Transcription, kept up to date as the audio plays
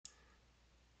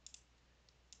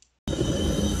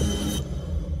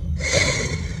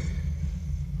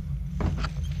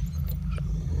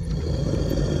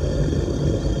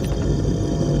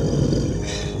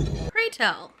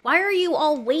tell. Why are you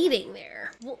all waiting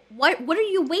there? What are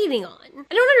you waiting on?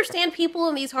 I don't understand people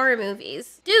in these horror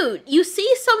movies. Dude, you see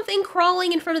something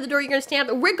crawling in front of the door, you're gonna stand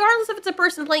up. Regardless if it's a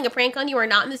person playing a prank on you or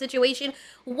not in the situation,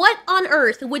 what on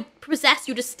earth would possess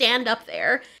you to stand up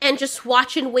there and just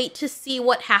watch and wait to see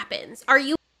what happens? Are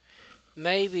you...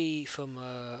 Maybe from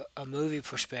a movie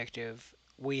perspective,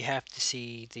 we have to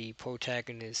see the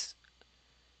protagonist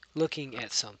looking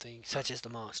at something, such as the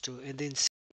monster, and then see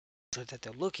that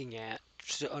they're looking at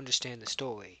to understand the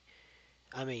story.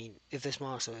 I mean, if this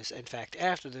monster is in fact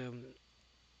after them,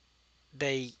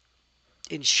 they,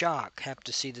 in shock, have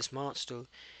to see this monster,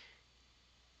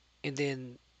 and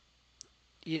then,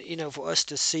 you know, for us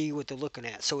to see what they're looking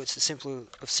at. So it's the simpler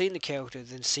of seeing the character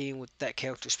than seeing with that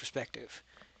character's perspective.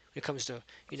 When it comes to,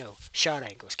 you know, shot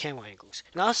angles, camera angles.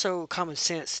 And also, common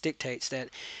sense dictates that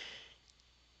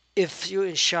if you're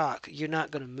in shock, you're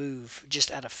not going to move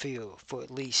just out of fear for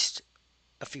at least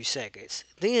a few seconds.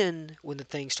 Then, when the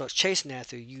thing starts chasing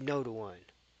after you, you know to run.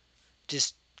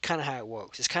 Just kind of how it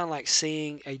works. It's kind of like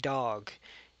seeing a dog,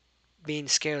 being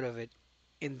scared of it,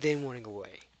 and then running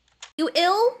away. You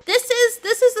ill? This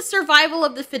is the survival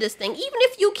of the fittest thing. Even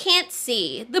if you can't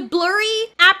see, the blurry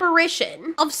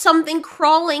apparition of something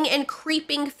crawling and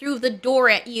creeping through the door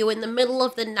at you in the middle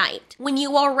of the night, when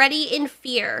you are already in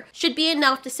fear, should be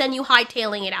enough to send you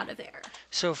hightailing it out of there.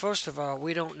 So first of all,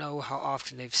 we don't know how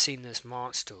often they've seen this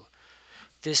monster.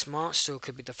 This monster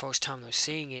could be the first time they're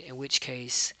seeing it, in which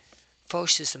case,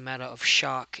 first is a matter of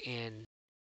shock and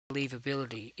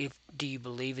believability. Do you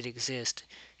believe it exists?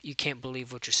 You can't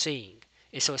believe what you're seeing.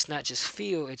 And so it's not just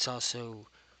fear, it's also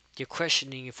you're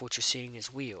questioning if what you're seeing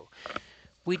is real.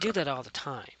 We do that all the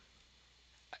time.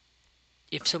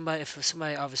 If somebody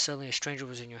all of a sudden a stranger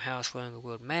was in your house wearing a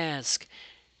weird mask,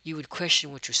 you would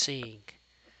question what you're seeing.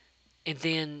 And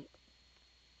then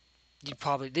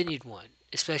you'd run,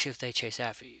 especially if they chase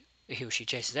after you. If he or she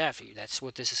chases after you. That's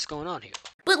what this is going on here.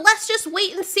 But let's just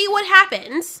wait and see what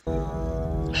happens.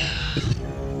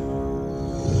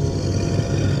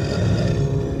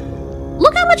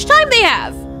 Look how much time they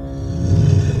have.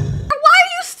 Why are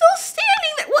you still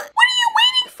standing there? What are you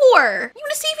waiting for? You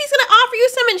want to see if he's going to offer you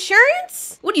some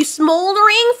insurance? What are you,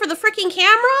 smoldering for the freaking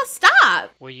camera?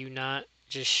 Stop. Will you not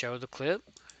just show the clip?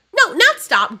 No, not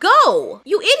stop. Go.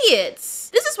 You idiots.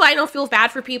 This is why I don't feel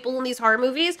bad for people in these horror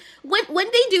movies. When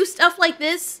they do stuff like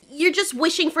this, you're just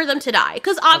wishing for them to die.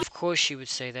 Of course you would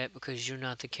say that because you're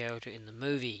not the character in the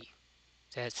movie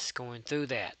that's going through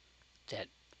that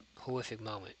horrific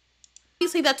moment.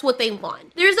 Obviously, that's what they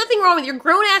want. There's nothing wrong with your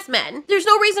grown-ass men. There's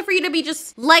no reason for you to be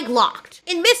just leg-locked.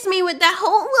 And miss me with that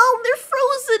whole, well, they're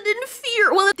frozen in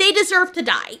fear. Well, they deserve to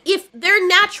die. If their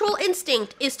natural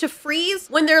instinct is to freeze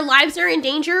when their lives are in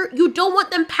danger, you don't want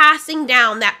them passing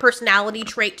down that personality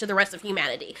trait to the rest of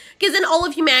humanity. Because then all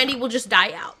of humanity will just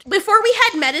die out. Before we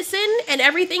had medicine and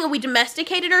everything and we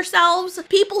domesticated ourselves,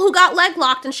 people who got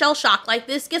leg-locked and shell-shocked like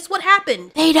this, guess what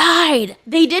happened? They died.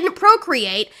 They didn't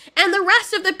procreate. And the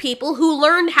rest of the people who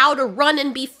learned how to run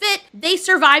and be fit, they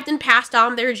survived and passed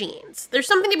on their genes. There's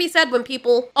something to be said when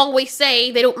people always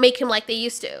say they don't make him like they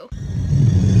used to.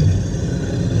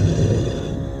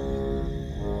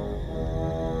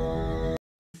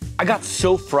 I got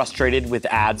so frustrated with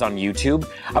ads on YouTube,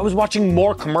 I was watching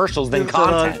more commercials than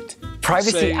content.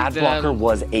 Privacy ad blocker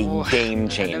was a game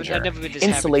changer.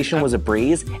 Installation was a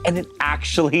breeze, and it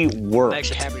actually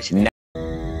worked.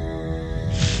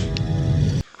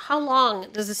 How long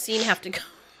does the scene have to go?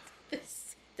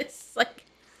 This like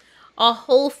a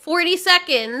whole 40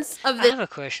 seconds of this. I have a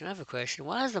question.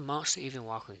 Why is the monster even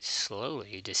walking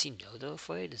slowly? Does he know they're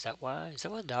afraid? Is that why? Is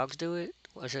that why dogs do it?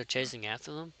 Or is it chasing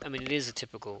after them? I mean, it is a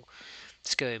typical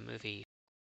scary movie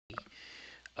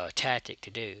tactic to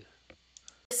do.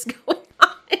 What's going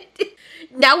on?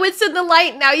 Now it's in the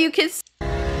light, now you can see.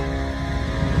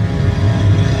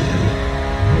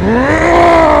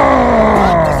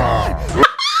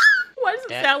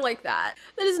 Sound like that.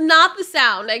 That is not the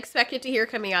sound I expected to hear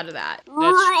coming out of that. That's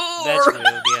weird.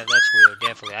 Yeah, that's weird.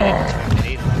 Definitely. I didn't expect it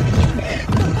either.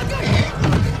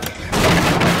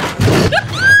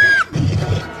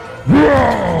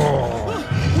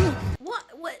 What?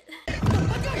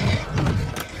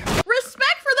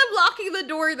 Respect for them locking the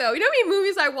door, though. You know how many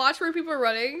movies I watch where people are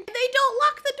running? They don't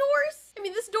lock the doors? I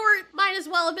mean, this door might as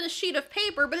well have been a sheet of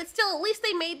paper, but it's still, at least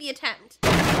they made the attempt.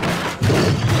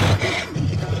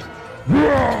 The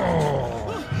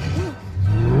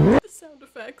sound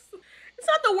effects. It's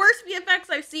not the worst VFX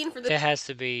I've seen for this. It has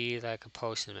to be like a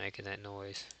person making that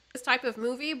noise. This type of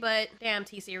movie, but damn,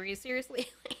 T-Series, seriously.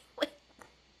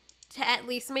 To at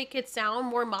least make it sound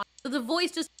more modern. The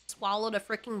voice just swallowed a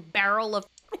freaking barrel of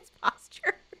his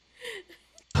posture.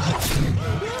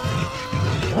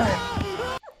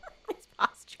 His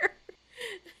posture.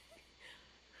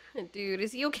 Dude,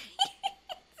 is he okay?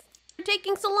 You're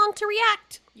taking so long to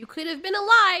react. You could have been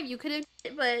alive. You could have,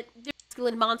 but there's a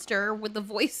masculine monster with the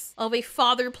voice of a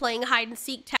father playing hide and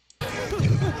seek.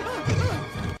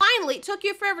 Finally, it took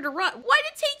you forever to run. Why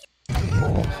did it take you?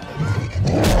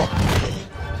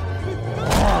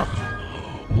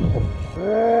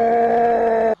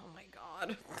 Oh my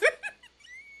god.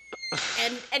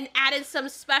 and added some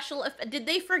special did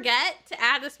they forget to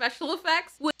add the special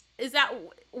effects? What is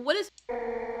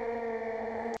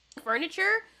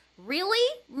furniture?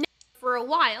 Really? No, for a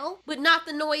while, but not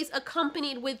the noise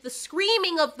accompanied with the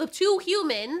screaming of the two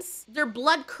humans. Their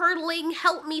blood-curdling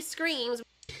help me screams.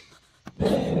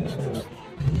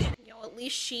 At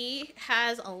least she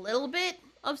has a little bit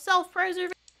of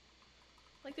self-preservation.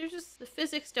 Like, there's just, the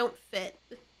physics don't fit.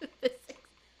 The physics.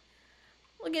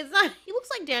 Look, it's not, he looks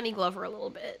like Danny Glover a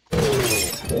little bit.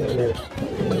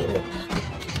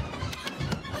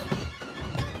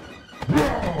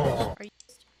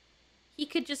 He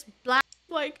could just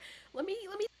like, let me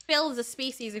fail as a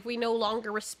species if we no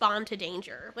longer respond to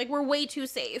danger. Like, we're way too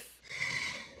safe.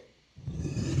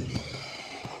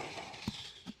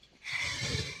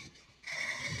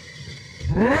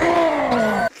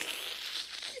 Oh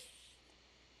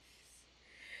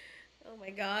my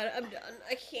god, I'm done.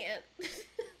 I can't.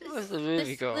 What's the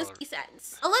movie called? This makes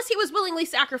sense. Unless he was willingly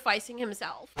sacrificing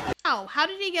himself. How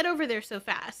did he get over there so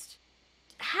fast?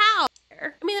 How?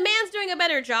 I mean, the man's doing a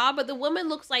better job, but the woman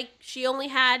looks like she only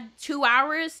had 2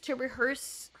 hours to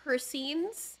rehearse her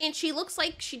scenes. And she looks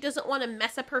like she doesn't want to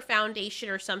mess up her foundation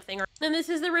or something. And this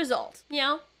is the result, you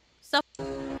know? Stuff.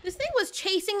 This thing was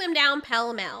chasing them down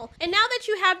pell-mell. And now that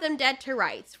you have them dead to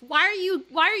rights, why are you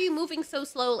moving so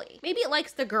slowly? Maybe it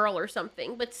likes the girl or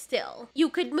something, but still. You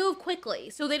could move quickly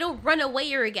so they don't run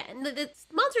away again. The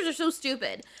monsters are so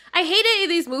stupid. I hate any of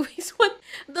these movies when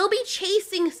they'll be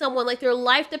chasing someone like their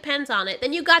life depends on it.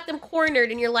 Then you got them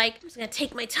cornered and you're like, I'm just gonna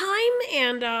take my time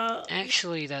and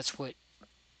Actually, that's what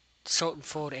certain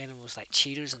fought animals like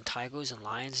cheetahs and tigers and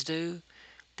lions do.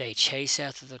 They chase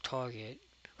after the target.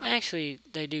 Actually,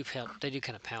 they do kind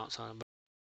of pounce on them, but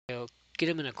they'll get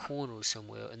them in a corner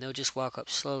somewhere, and they'll just walk up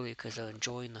slowly because they're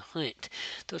enjoying the hunt.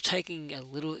 They're taking a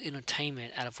little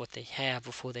entertainment out of what they have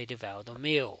before they devour the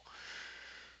meal.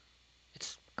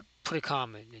 It's pretty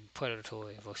common in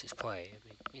predatory versus prey. I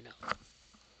mean, you know.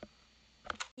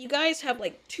 You guys have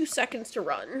like 2 seconds to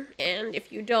run, and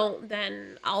if you don't,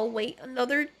 then I'll wait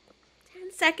another 10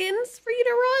 seconds for you to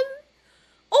run.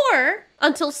 Or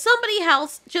until somebody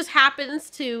else just happens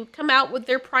to come out with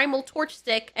their primal torch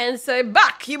stick and say,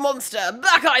 "Back, you monster!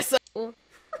 Back, I say!" I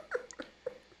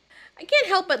can't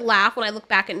help but laugh when I look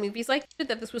back at movies like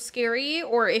that this was scary,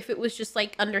 or if it was just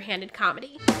like underhanded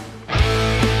comedy.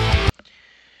 I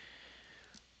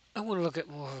want to look at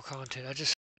more content. I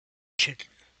just...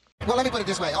 Well, let me put it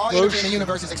this way. All energy in the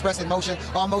universe is expressed in motion.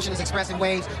 All motion is expressed in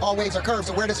waves. All waves are curves.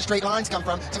 So where does the straight lines come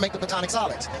from to make the platonic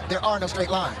solids? There are no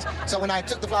straight lines. So when I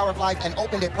took the flower of life and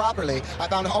opened it properly, I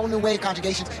found a whole new wave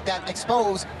conjugations that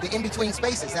expose the in-between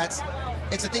spaces.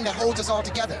 It's a thing that holds us all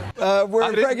together. I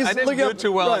didn't do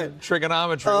too well in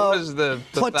trigonometry. What is the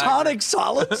platonic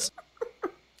solids?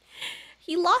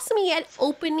 He lost me at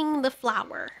opening the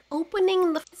flower.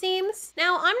 Opening the seams.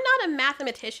 Now, I'm not a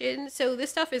mathematician, so this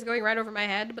stuff is going right over my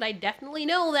head, but I definitely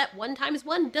know that 1 times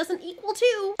 1 doesn't equal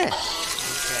 2.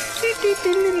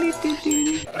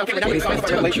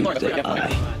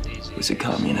 Was a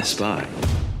communist spy.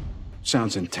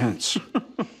 Sounds intense.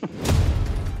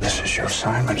 This is your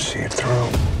assignment. See it through.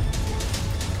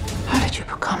 How did you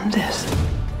become this?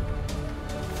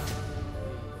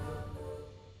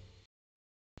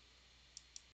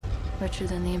 Richer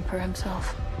than the Emperor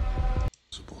himself.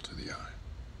 Visible to the eye.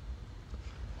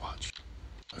 Watch.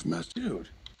 I've messed. Dude.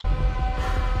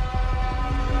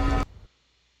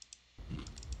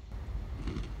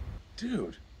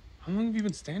 Dude, how long have you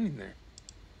been standing there?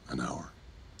 An hour.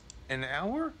 An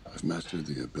hour? I've mastered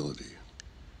the ability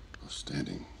of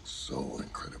standing so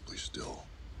incredibly still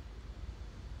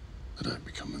that I've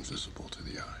become invisible to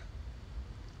the eye.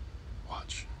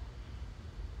 Watch.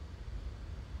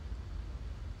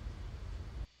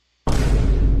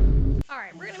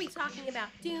 Alright, we're gonna be talking about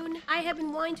Dune. I have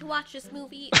been wanting to watch this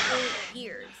movie for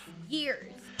years.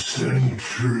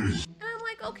 Centuries. And I'm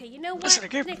like, okay, you know what?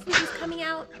 The next movie's coming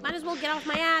out. Might as well get off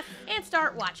my ass and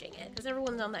start watching it. Because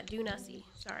everyone's on that Dune-ussy.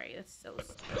 Sorry, that's so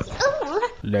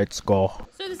stupid. Let's go.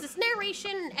 So there's this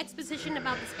narration and exposition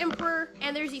about this emperor.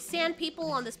 And there's these sand people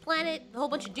on this planet. A whole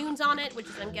bunch of dunes on it. Which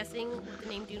is, I'm guessing, what the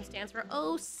name Dune stands for.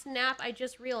 Oh, snap. I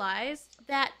just realized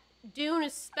that Dune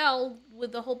is spelled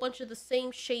with a whole bunch of the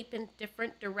same shape in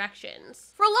different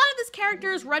directions. For a lot of this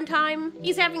character's runtime,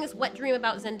 he's having this wet dream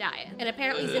about Zendaya, and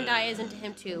apparently Zendaya is into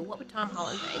him too. What would Tom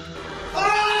Holland think?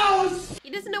 He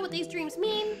doesn't know what these dreams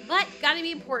mean, but gotta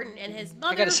be important, and his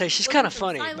mother, I gotta say, she's kind of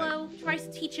funny. Silo, tries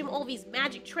to teach him all these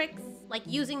magic tricks, like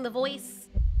using the voice.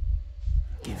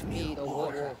 Give me the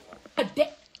water.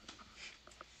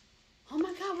 Oh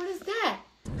my god, what is that?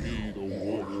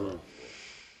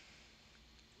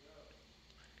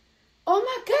 Oh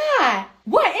my god!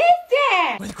 What is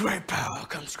that? With great power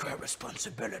comes great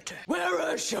responsibility.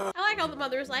 Where is she? I like how the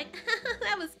mother's like,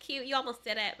 that was cute, you almost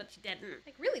did it, but you didn't.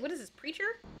 Like, really? What is this,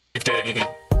 preacher?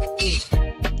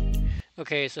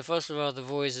 Okay, so first of all, the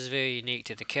voice is very unique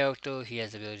to the character. He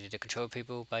has the ability to control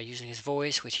people by using his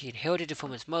voice, which he inherited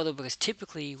from his mother, because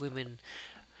typically the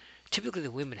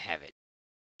women have it.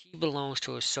 He belongs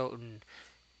to a certain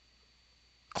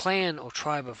clan or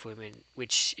tribe of women,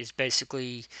 which is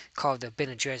basically called the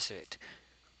Bene Gesserit.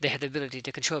 They have the ability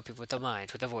to control people with their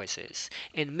minds, with their voices.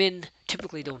 And men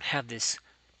typically don't have this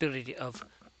ability of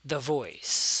the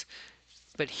voice.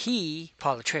 But he,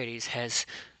 Paul Atreides, has,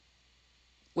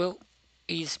 well,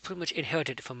 he's pretty much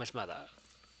inherited it from his mother.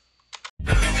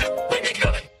 This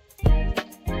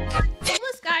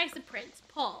guy is the prince,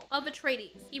 Paul, of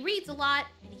Atreides. He reads a lot,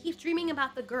 and he keeps dreaming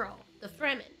about the girl, the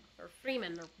Fremen. Or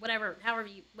Freeman, or whatever,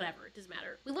 whatever, it doesn't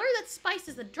matter. We learn that spice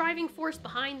is the driving force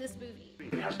behind this movie.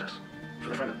 He has this. For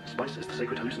the Fremen, spice is the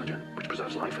sacred hallucinogen, which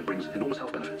preserves life and brings enormous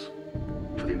health benefits.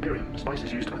 For the Imperium, spice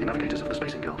is used by the navigators of the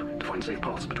Spacing Guild to find safe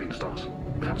paths between the stars.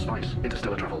 Without spice,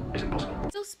 interstellar travel is impossible.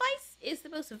 So spice is the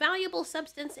most valuable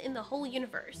substance in the whole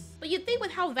universe. But you'd think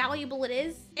with how valuable it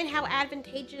is, and how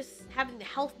advantageous having the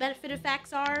health benefit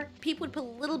effects are, people would put a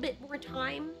little bit more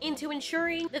time into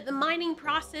ensuring that the mining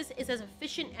process is as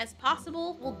efficient as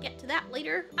possible. We'll get to that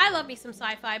later. I love me some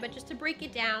sci-fi, but just to break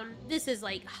it down, this is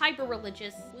like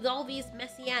hyper-religious, with all these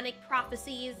messianic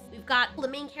prophecies. We've got the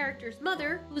main character's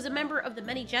mother, who's a member of the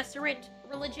Bene Gesserit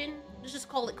religion, let's just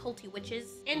call it culty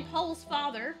witches, and Paul's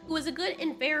father, who is a good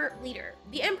and fair leader.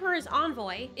 The Emperor's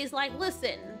envoy is like,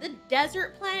 listen, the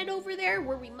desert planet over there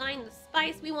where we mine the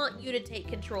spice, we want you to take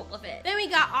control of it. Then we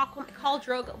got Khal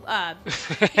Drogo,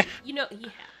 you know, yeah.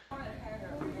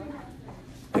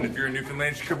 And if you're in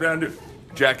Newfoundland, you come down to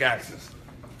Jackasses.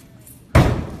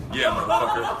 Yeah,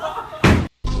 motherfucker.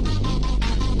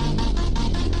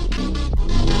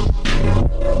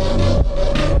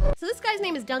 So this guy's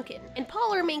name is Duncan, and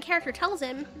Paul, our main character, tells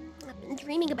him, I've been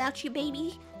dreaming about you,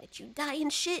 baby, that you die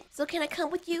and shit, so can I come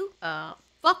with you?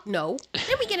 Fuck no.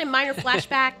 Then we get a minor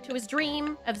flashback to his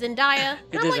dream of Zendaya,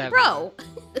 and I'm like, bro,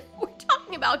 we're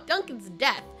talking about Duncan's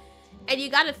death, and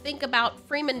you gotta think about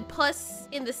Freeman Puss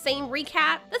in the same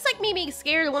recap. That's like me being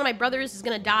scared that one of my brothers is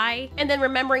gonna die, and then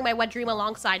remembering my wet dream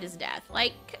alongside his death.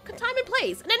 Like, time and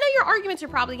place. And I know your arguments are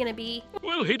probably gonna be,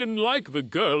 well, he didn't like the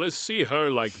girl, let's see her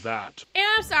like that. And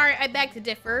I'm sorry, I beg to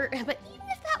differ, but even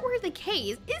if that were the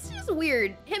case, it's just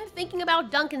weird, him thinking about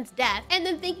Duncan's death, and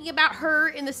then thinking about her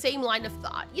in the same line of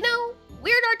thought. You know,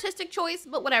 weird artistic choice,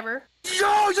 but whatever.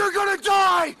 Yo, you're gonna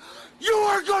die! You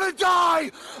are gonna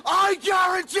die! I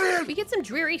guarantee it! We get some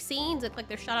dreary scenes that look like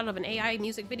they're shot out of an AI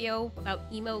music video about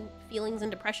emo feelings and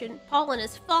depression. Paul and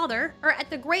his father are at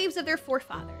the graves of their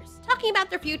forefathers, talking about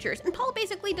their futures, and Paul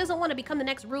basically doesn't want to become the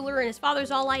next ruler, and his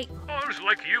father's all like, I was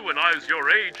like you when I was your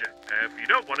age. If you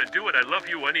don't want to do it, I love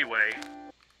you anyway.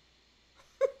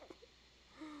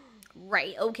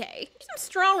 Right, okay. Some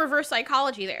strong reverse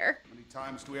psychology there. How many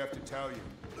times do we have to tell you?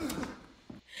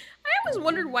 I always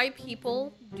wondered why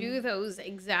people do those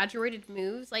exaggerated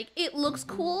moves. Like, it looks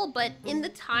cool, but in the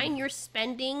time you're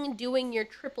spending doing your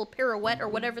triple pirouette or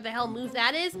whatever the hell move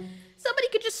that is, somebody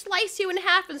could just slice you in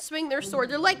half and swing their sword.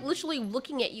 They're like literally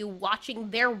looking at you, watching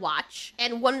their watch,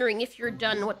 and wondering if you're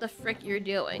done what the frick you're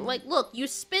doing. Like, look, you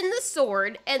spin the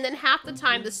sword, and then half the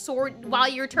time the sword, while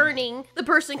you're turning, the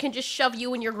person can just shove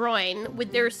you in your groin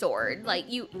with their sword. Like,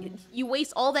 you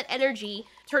waste all that energy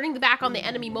turning the back on the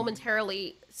enemy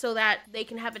momentarily so that they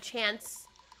can have a chance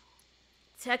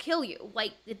to kill you.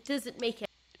 Like, it doesn't make it.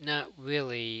 Not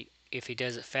really. If he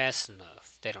does it fast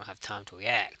enough, they don't have time to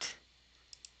react.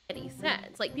 Any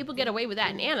sense. Like, people get away with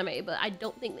that in anime, but I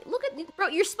don't think look at, bro,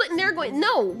 you're splitting there going,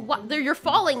 no, what, you're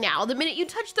falling now. The minute you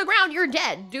touch the ground, you're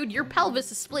dead. Dude, your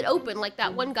pelvis is split open like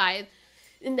that one guy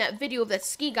in that video of that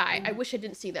ski guy. I wish I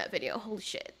didn't see that video. Holy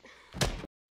shit.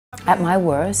 At my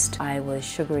worst, I was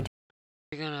sugar.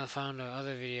 We're gonna find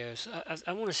other videos.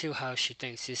 I want to see how she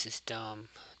thinks this is dumb,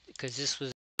 because this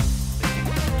was,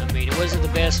 I mean, it wasn't the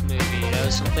best movie. There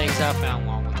was some things I found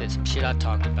wrong with it, some shit I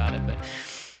talked about it,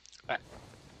 but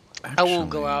I won't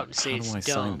go out and say it's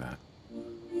dumb.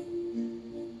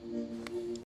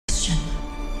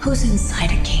 Who's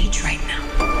inside a cage right now?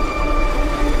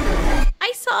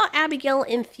 I saw Abigail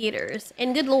in theaters,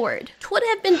 and good lord, 'twould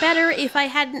have been better if I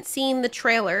hadn't seen the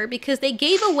trailer because they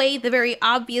gave away the very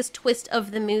obvious twist of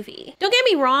the movie. Don't get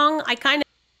me wrong, I kind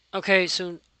of... Okay,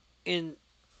 so in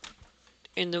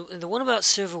the one about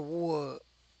Civil War,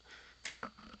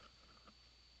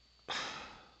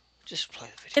 just play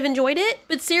the video. I've enjoyed it,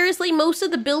 but seriously, most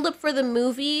of the buildup for the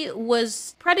movie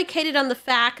was predicated on the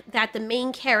fact that the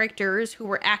main characters, who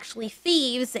were actually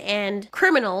thieves and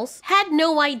criminals, had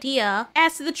no idea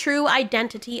as to the true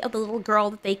identity of the little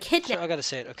girl that they kidnapped. So I gotta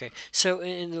say it, okay. So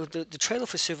in the trailer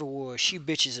for Civil War, she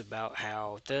bitches about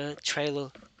how the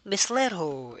trailer misled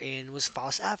her and was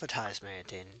false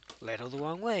advertisement and led her the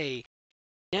wrong way.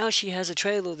 Now she has a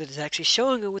trailer that is actually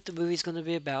showing her what the movie's going to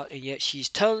be about, and yet she's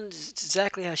telling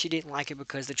exactly how she didn't like it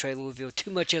because the trailer revealed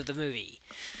too much of the movie.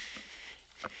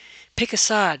 Pick a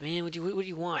side, man. What do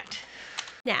you want?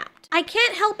 I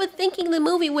can't help but thinking the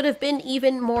movie would have been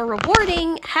even more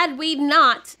rewarding had we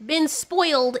not been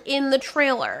spoiled in the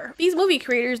trailer. These movie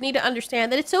creators need to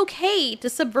understand that it's okay to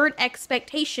subvert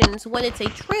expectations when it's a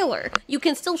trailer. You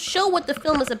can still show what the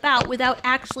film is about without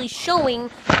actually showing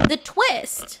the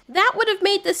twist. That would have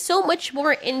made this so much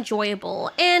more enjoyable,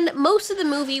 and most of the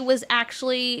movie was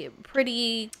actually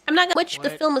pretty... I'm not gonna the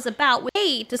film is about.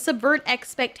 Hey, to subvert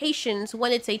expectations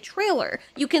when it's a trailer.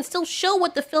 You can still show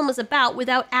what the film is about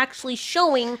without actually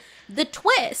showing the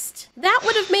twist. That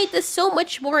would have made this so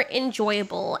much more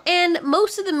enjoyable, and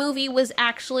most of the movie was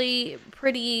actually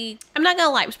pretty... I'm not gonna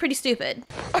lie, it was pretty stupid.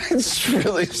 It's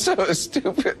really so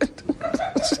stupid.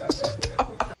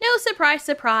 No surprise,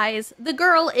 surprise, the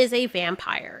girl is a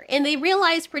vampire, and they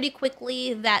realize pretty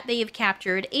quickly that they have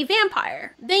captured a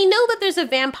vampire. They know that there's a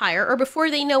vampire, or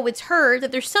before they know it's her,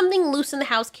 that there's something loose in the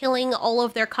house killing all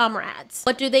of their comrades.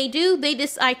 What do? They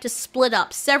decide to split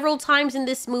up several times in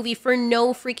this movie for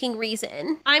no freaking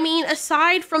reason. I mean,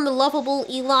 aside from the lovable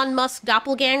Elon Musk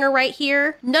doppelganger right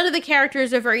here, none of the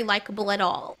characters are very likable at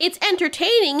all. It's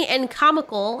entertaining and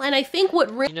comical, and I think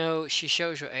what You know, she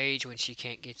shows her age when she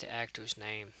can't get the actor's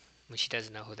name, when she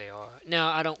doesn't know who they are.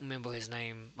 Now, I don't remember his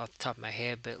name off the top of my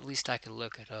head, but at least I could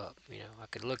look it up. You know, I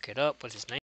could look it up with his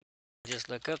name. Just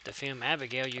look up the film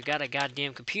Abigail. You got a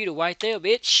goddamn computer right there,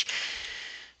 bitch.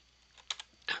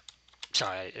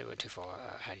 Sorry, it went too far.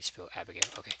 How do you spell Abigail?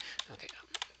 Okay.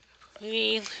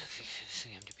 IMDb.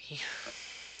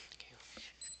 Okay,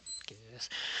 give me this.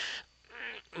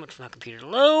 I'm waiting for my computer to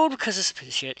load because it's a piece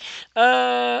of shit.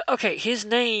 Okay, his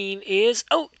name is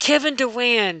Kevin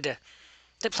Durand,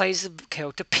 that plays the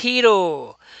character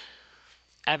Peter.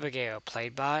 Abigail,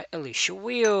 played by Alicia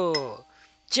Will.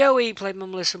 Joey, played by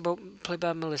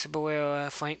Melissa Boyle.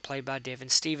 Frank, played by Devin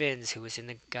Stevens, who was in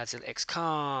the Godzilla X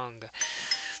Kong.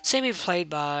 Sammy, played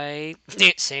by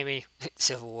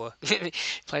Civil War,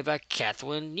 played by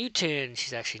Catherine Newton.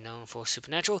 She's actually known for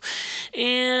Supernatural.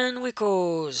 And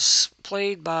Wickles,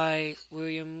 played by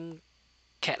William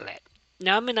Catlett.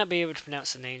 Now, I may not be able to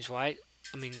pronounce the names right.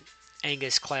 I mean,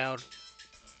 Angus Cloud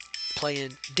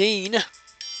playing Dean,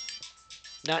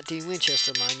 not Dean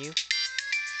Winchester, mind you.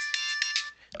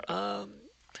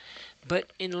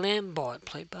 But in Lambert,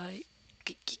 played by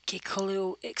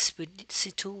Khalil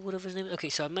Expedito, whatever his name is. Okay,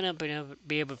 so I might not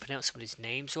be able to pronounce some of these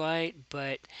names right,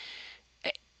 but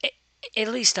at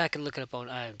least I can look it up on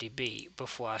IMDb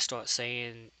before I start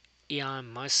saying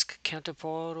Elon Musk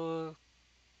counterpart or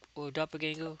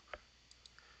doppelganger.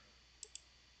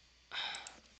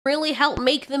 Really helped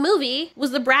make the movie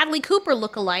was the Bradley Cooper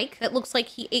look-alike that looks like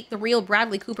he ate the real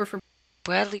Bradley Cooper for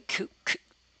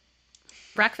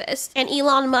breakfast, and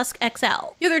Elon Musk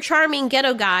XL. The other charming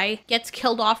ghetto guy gets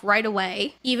killed off right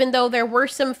away. Even though there were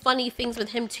some funny things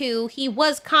with him too, he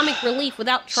was comic relief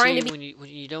without trying to be... When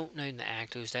you don't know the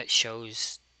actors, that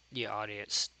shows the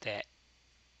audience that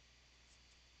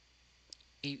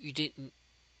you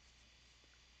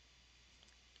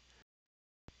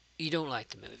don't like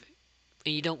the movie.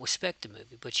 And you don't respect the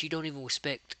movie, but you don't even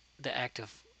respect the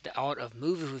art of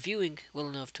movie reviewing well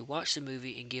enough to watch the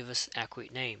movie and give us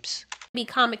accurate names. Be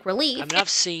comic relief. I mean, I've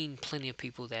seen plenty of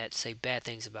people that say bad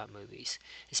things about movies,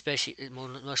 especially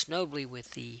most notably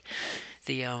with the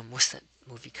what's that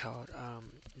movie called?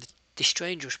 The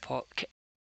Strangers Part,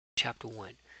 Chapter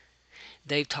 1.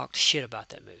 They've talked shit about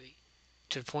that movie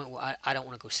to the point where I don't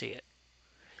want to go see it.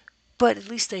 But at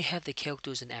least they have the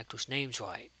characters and actors' names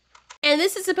right. And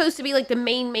this is supposed to be like the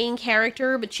main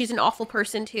character, but she's an awful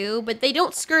person too, but they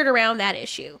don't skirt around that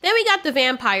issue. Then we got the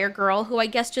vampire girl, who I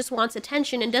guess just wants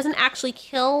attention and doesn't actually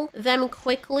kill them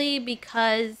quickly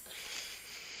because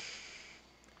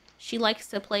she likes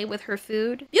to play with her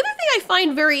food. The other thing I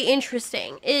find very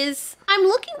interesting is, I'm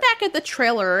looking back at the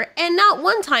trailer, and not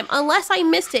one time, unless I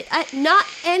missed it, at not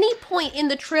any point in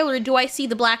the trailer do I see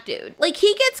the black dude. Like,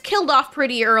 he gets killed off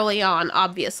pretty early on,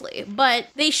 obviously, but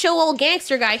they show old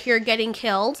gangster guy here getting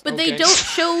killed, but they don't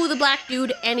show the black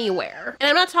dude anywhere. And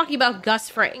I'm not talking about Gus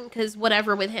Fring, because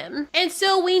whatever with him. And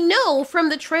so we know from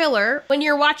the trailer, when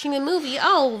you're watching the movie,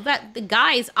 oh, that the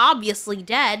guy's obviously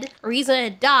dead, or he's gonna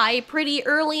die pretty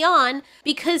early on,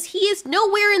 because he is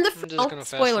nowhere in the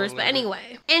spoilers, but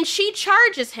anyway. And she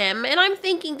charges him, and I'm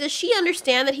thinking, does she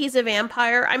understand that he's a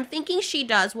vampire? I'm thinking she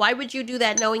does. Why would you do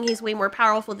that knowing he's way more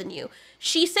powerful than you?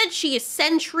 She said she is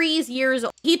centuries years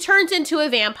old. He turns into a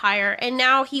vampire, and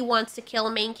now he wants to kill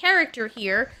a main character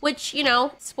here, which, you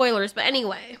know, spoilers, but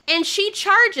anyway. And she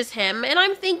charges him, and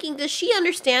I'm thinking, does she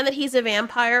understand that he's a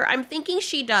vampire? I'm thinking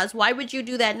she does. Why would you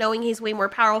do that knowing he's way more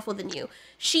powerful than you?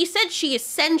 She said she is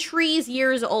centuries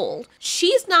years old.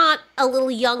 She's not a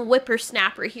little young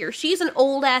whippersnapper here. She's an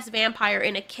old-ass vampire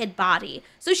in a kid body.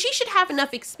 So she should have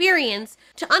enough experience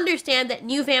to understand that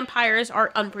new vampires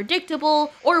are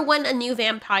unpredictable, or when a new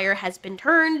vampire has been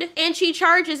turned, and she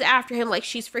charges after him like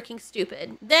she's freaking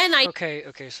stupid. Then I...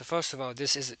 Okay, so first of all,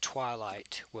 this isn't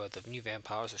Twilight, where the new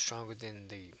vampires are stronger than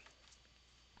the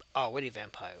already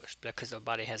vampires, because the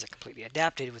body hasn't completely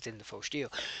adapted within the first year.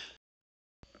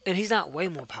 And he's not way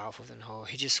more powerful than her.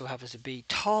 He just so happens to be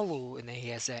taller, and then he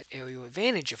has that aerial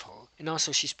advantage of her. And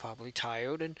also, she's probably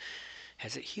tired and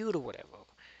has it healed or whatever.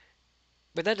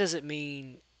 But that doesn't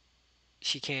mean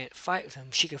she can't fight him.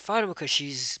 She can fight him because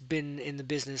she's been in the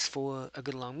business for a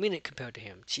good long minute compared to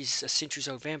him. She's a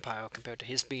centuries-old vampire compared to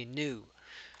his being new.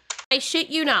 I shit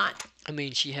you not. I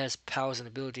mean, she has powers and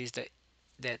abilities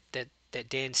that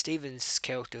Dan Stevens'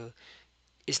 character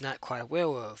is not quite aware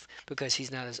of, because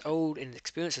he's not as old and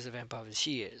experienced as a vampire as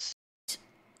she is.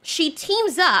 She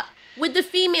teams up with the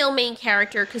female main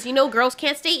character, because you know girls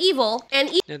can't stay evil,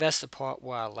 and... Now that's the part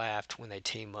where I laughed when they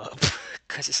team up,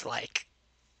 because it's like,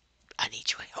 I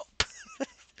need your help.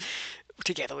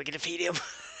 Together we can defeat him.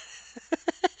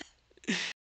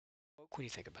 What do you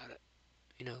think about it?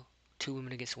 You know, 2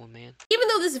 women against 1 man. Even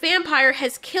though this vampire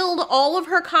has killed all of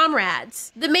her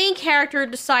comrades, the main character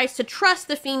decides to trust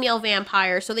the female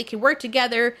vampire so they can work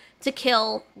together to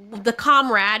kill the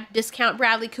comrade, discount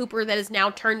Bradley Cooper, that is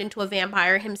now turned into a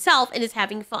vampire himself and is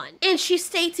having fun. And she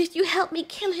states, if you help me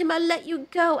kill him, I'll let you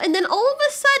go. And then all of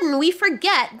a sudden, we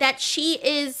forget that she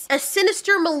is a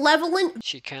sinister, malevolent...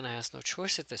 She kind of has no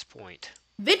choice at this point.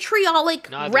 Vitriolic,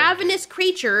 ravenous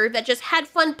creature that just had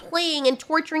fun playing and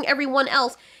torturing everyone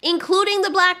else, including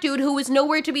the black dude who was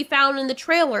nowhere to be found in the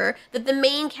trailer that the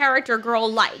main character girl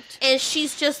liked. And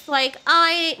she's just like,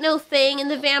 I ain't no thing, and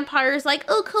the vampire's like,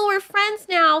 oh cool, we're friends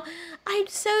now. I'm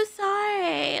so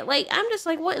sorry. Like, I'm just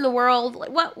like, what in the world? Like,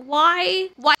 what? Why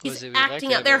is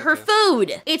acting out there her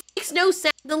food? It makes no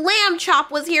sense. The lamb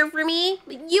chop was here for me.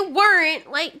 You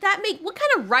weren't. Like, what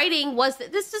kind of writing was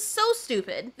that? This is so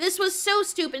stupid. This was so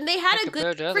stupid. And they had a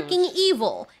good freaking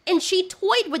evil. And she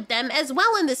toyed with them as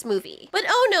well in this movie. But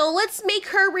oh no, let's make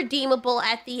her redeemable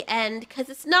at the end, because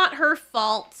it's not her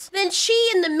fault. Then she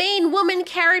and the main woman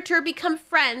character become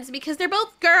friends because they're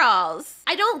both girls.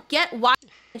 I don't get why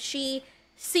she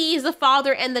sees the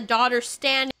father and the daughter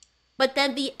standing, but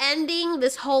then the ending,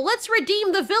 this whole, let's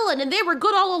redeem the villain, and they were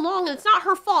good all along, and it's not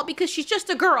her fault because she's just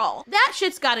a girl. That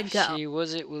shit's gotta go. She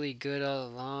wasn't really good all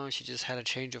along. She just had a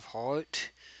change of heart.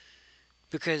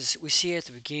 Because we see at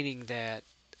the beginning that...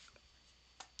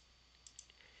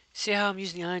 See how I'm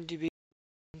using the IMDb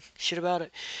shit about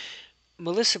it?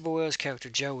 Melissa Boyle's character,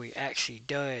 Joey, actually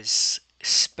does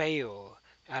spare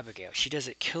Abigail. She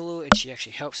doesn't kill her, and she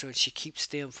actually helps her, and she keeps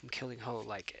them from killing her.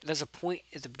 Like, there's a point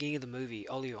at the beginning of the movie,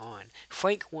 earlier on,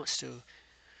 Frank wants to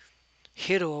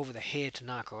hit her over the head to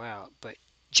knock her out, but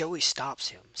Joey stops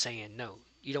him, saying, no,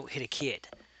 you don't hit a kid.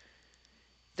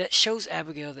 That shows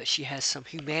Abigail that she has some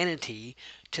humanity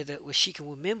to that where she can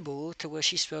remember to where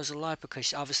she spares her life,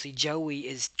 because obviously Joey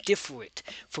is different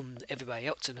from everybody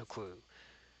else in her crew.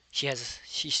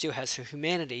 She still has her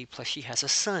humanity, plus she has a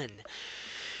son.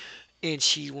 And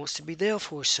she wants to be there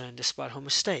for her son despite her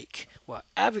mistake. Well,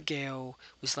 Abigail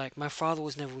was like, my father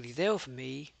was never really there for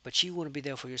me, but you want to be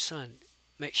there for your son.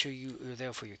 Make sure you're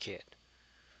there for your kid.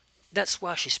 That's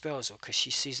why she spares her, because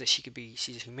she sees that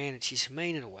she's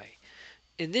humane in a way.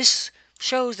 And this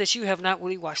shows that you have not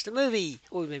really watched the movie.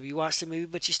 Or maybe you watched the movie,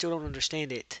 but you still don't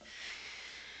understand it.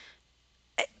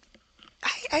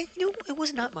 It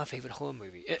was not my favorite horror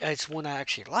movie. It's one I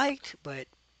actually liked, but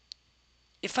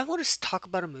if I want to talk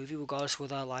about a movie, regardless of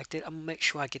whether I liked it, I'm going to make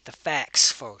sure I get the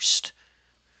facts first.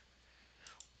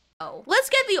 Let's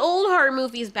get the old horror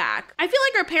movies back. I feel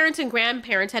like our parents and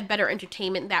grandparents had better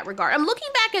entertainment in that regard. I'm looking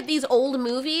back at these old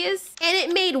movies and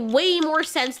it made way more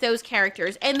sense, those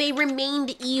characters, and they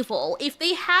remained evil. If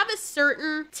they have a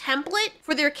certain template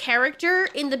for their character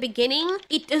in the beginning,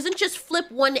 it doesn't just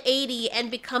flip 180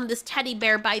 and become this teddy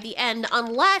bear by the end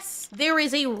unless there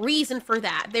is a reason for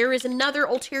that. There is another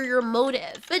ulterior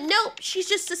motive. But nope, she's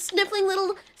just a sniffling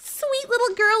little sweet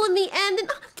little girl in the end, and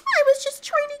I was just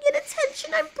trying to get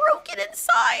attention. I'm broken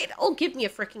inside. Oh, give me a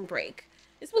freaking break.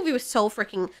 This movie was so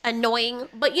freaking annoying.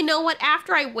 But you know what?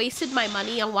 After I wasted my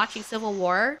money on watching Civil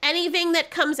War, anything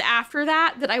that comes after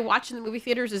that I watch in the movie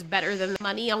theaters is better than the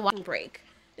money on watching Break.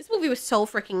 This movie was so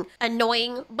freaking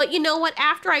annoying. But you know what?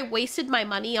 After I wasted my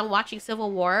money on watching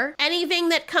Civil War, anything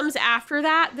that comes after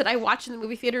that I watch in the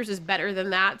movie theaters is better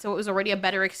than that. So it was already a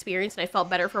better experience and I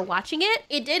felt better for watching it.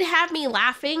 It did have me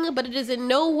laughing, but it is in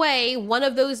no way one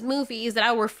of those movies that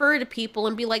I'll refer to people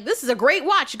and be like, this is a great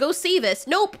watch, go see this.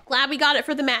 Nope. Glad we got it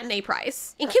for the matinee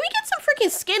price. And can we get some freaking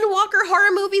Skinwalker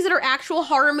horror movies that are actual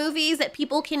horror movies that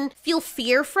people can feel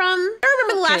fear from? I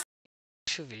remember the last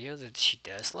video that she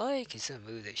does like. Is it a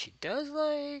movie that she does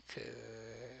like?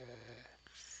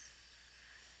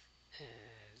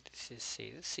 Let's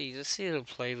see the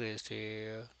playlist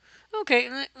here. Okay,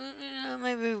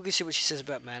 maybe we can see what she says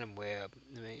about Madam Web.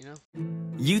 You know,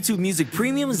 YouTube Music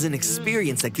Premium is an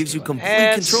experience that gives you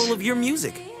complete control of your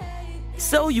music.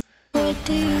 So you. What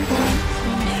do you want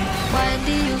from me? Why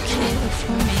do you care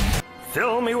for me?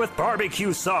 Fill me with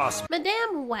barbecue sauce.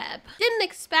 Madame Web. Didn't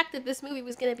expect that this movie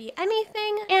was going to be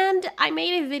anything, and I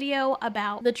made a video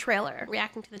about the trailer,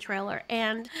 reacting to the trailer,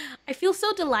 and I feel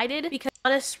so delighted because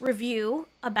honest review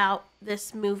about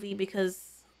this movie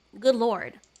because, good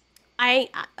lord.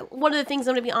 One of the things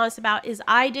I'm gonna be honest about is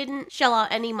I didn't shell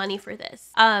out any money for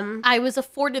this. I was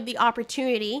afforded the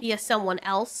opportunity via someone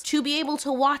else to be able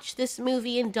to watch this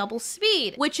movie in double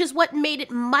speed, which is what made it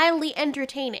mildly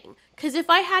entertaining. Because if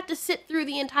I had to sit through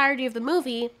the entirety of the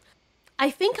movie,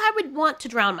 I think I would want to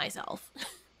drown myself.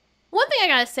 One thing I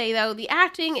gotta say though, the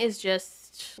acting is just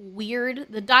weird.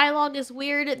 The dialogue is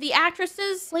weird. The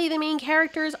actresses play the main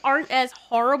characters aren't as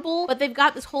horrible, but they've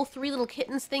got this whole Three Little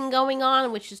Kittens thing going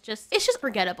on, which is it's just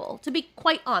forgettable. To be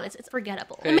quite honest, it's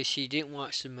forgettable. Okay, she didn't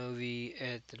watch the movie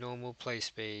at the normal play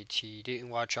speed. She didn't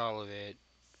watch all of it.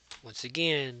 Once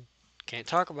again, can't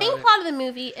talk about it. The main plot of the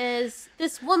movie is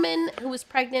this woman who was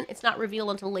pregnant, it's not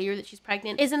revealed until later that she's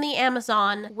pregnant, is in the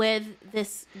Amazon with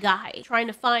this guy trying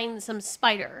to find some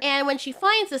spider. And when she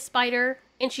finds the spider,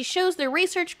 and she shows their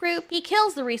research group, he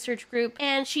kills the research group,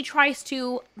 and she tries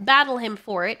to battle him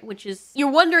for it, which is,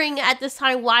 you're wondering at this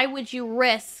time, why would you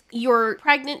risk your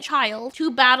pregnant child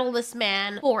to battle this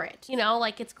man for it? You know,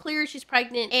 like, it's clear she's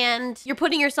pregnant, and you're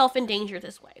putting yourself in danger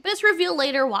this way. But it's revealed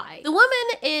later why. The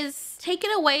woman is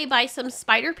taken away by some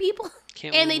spider people.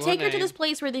 And they take her to this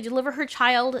place where they deliver her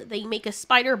child. They make a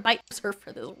spider bite her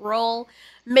for this role.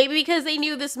 Maybe because they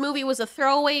knew this movie was a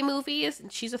throwaway movie,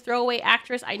 and she's a throwaway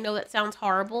actress. I know that sounds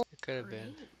horrible. It could have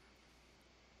been.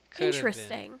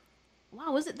 Interesting.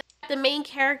 Wow, was it the main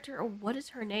character? Or what is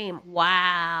her name?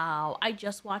 Wow. I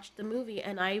just watched the movie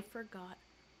and I forgot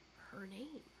her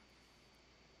name.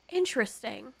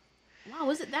 Interesting. Wow,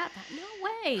 was it that bad? No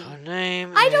way. Her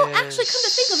name I don't actually come to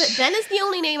think of it. Ben is the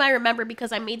only name I remember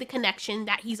because I made the connection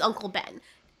that he's Uncle Ben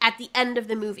at the end of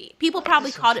the movie. People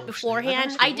probably caught it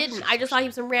beforehand. I didn't. I just thought he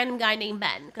was some random guy named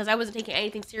Ben because I wasn't taking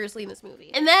anything seriously in this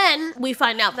movie. And then we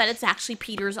find out that it's actually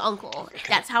Peter's uncle.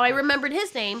 That's how I remembered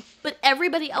his name. But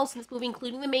everybody else in this movie,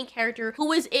 including the main character, who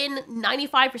was in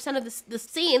 95% of the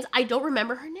scenes, I don't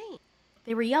remember her name.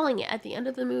 They were yelling it at the end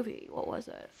of the movie. What was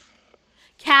it?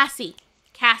 Cassie.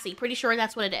 Pretty sure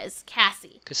that's what it is.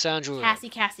 Cassie. Cassandra.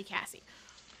 Cassie.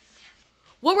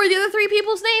 What were the other three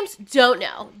people's names? Don't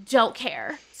know. Don't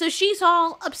care. So she's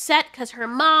all upset because her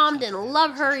mom didn't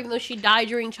love her even though she died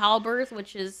during childbirth,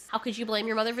 which is, how could you blame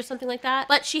your mother for something like that?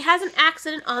 But she has an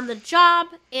accident on the job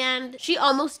and she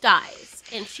almost dies.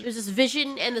 And there's this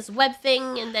vision and this web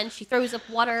thing, and then she throws up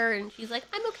water and she's like,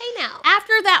 I'm okay now.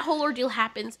 After that whole ordeal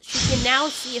happens, she can now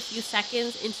see a few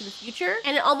seconds into the future,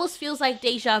 and it almost feels like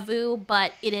deja vu,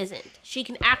 but it isn't. She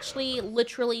can actually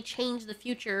literally change the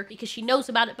future because she knows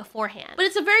about it beforehand. But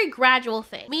it's a very gradual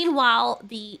thing. Meanwhile,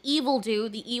 the evil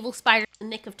spider in the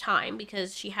nick of time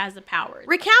because she has the power.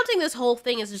 Recounting this whole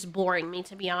thing is just boring me,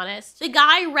 to be honest. The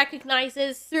guy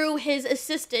recognizes through his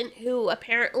assistant, who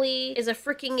apparently is a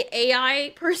freaking AI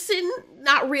person.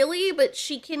 Not really, but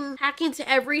she can hack into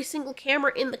every single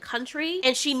camera in the country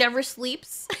and she never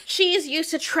sleeps. She is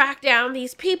used to track down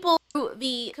these people.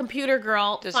 The computer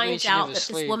girl finds out that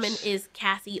this woman is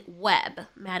Cassie Webb.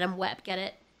 Madam Webb, get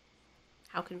it?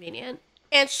 How convenient.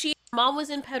 And mom was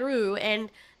in Peru, and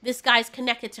this guy's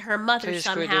connected to her mother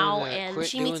somehow, and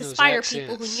she meets the spider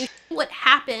people who knew what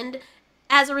happened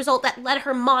as a result that led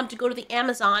her mom to go to the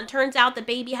Amazon. Turns out the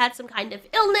baby had some kind of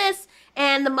illness,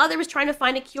 and the mother was trying to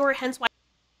find a cure, hence why.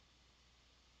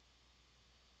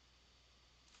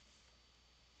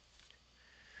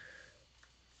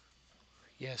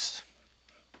 Yes.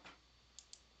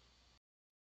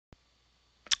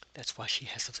 That's why she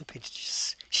has those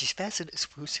appendages. She's fastened a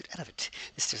swimsuit out of it.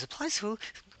 This does apply to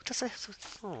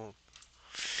oh.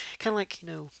 Kind of like, you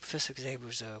know, Professor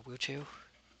Xavier's wheelchair.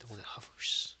 The one that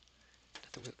hovers.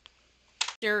 Not the wheel.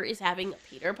 Is having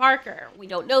Peter Parker. We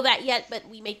don't know that yet, but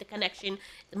we make the connection.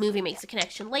 The movie makes the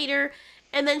connection later.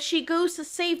 And then she goes to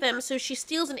save them, so she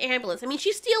steals an ambulance. I mean,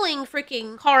 she's stealing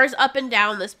freaking cars up and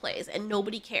down this place, and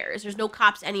nobody cares. There's no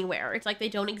cops anywhere. It's like they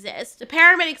don't exist. The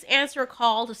paramedics answer a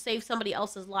call to save somebody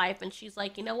else's life, and she's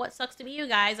like, you know what, sucks to be you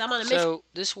guys. I'm on a mission. So,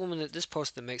 this woman, this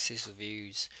person that makes these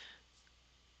reviews,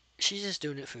 she's just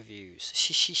doing it for views.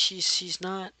 She's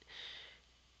not...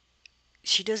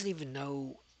 She doesn't even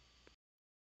know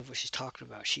what she's talking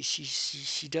about.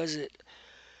 She does it...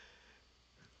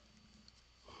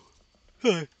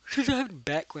 She doesn't have a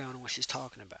background on what she's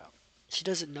talking about. She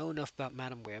doesn't know enough about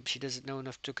Madam Web. She doesn't know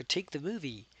enough to critique the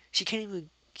movie. She can't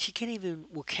even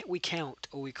recount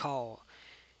or recall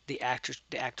the actors'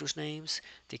 names,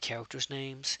 the characters'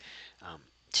 names.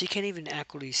 She can't even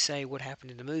accurately say what happened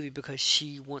in the movie because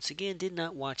she once again did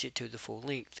not watch it to the full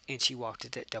length, and she walked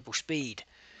it at double speed.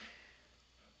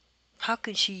 How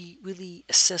can she really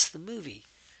assess the movie?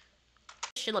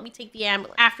 She let me take the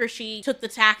ambulance after she took the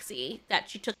taxi that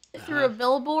she took through a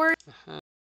billboard. Are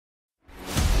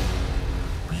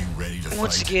you ready to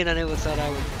Once fight? again, I never thought I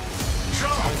would.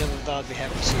 I never thought I'd be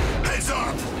happy to see that. Heads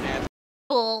up!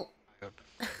 People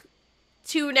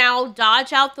to now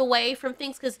dodge out the way from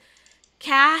things because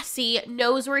Cassie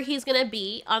knows where he's gonna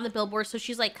be on the billboard, so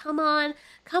she's like, come on,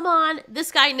 come on.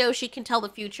 This guy knows she can tell the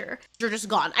future. They're just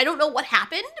gone. I don't know what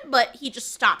happened, but he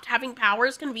just stopped having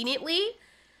powers conveniently.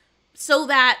 So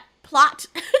that plot.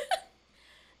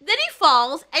 Then he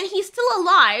falls, and he's still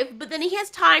alive, but then he has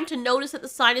time to notice that the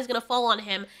sign is going to fall on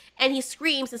him, and he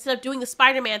screams instead of doing the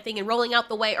Spider-Man thing and rolling out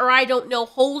the way, or I don't know,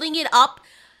 holding it up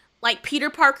like Peter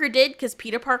Parker did, because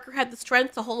Peter Parker had the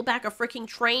strength to hold back a freaking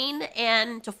train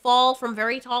and to fall from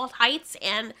very tall heights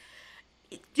and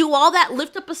do all that,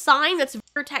 lift up a sign. That's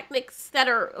techniques that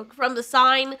are from the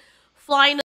sign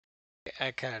flying.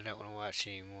 I kind of don't want to watch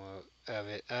any more of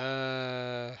it.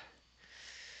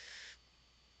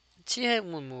 She had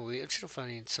one more. I'm trying to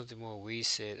find something more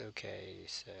recent. Okay,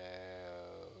 so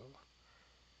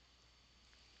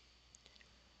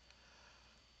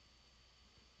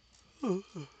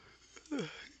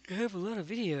I have a lot of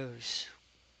videos.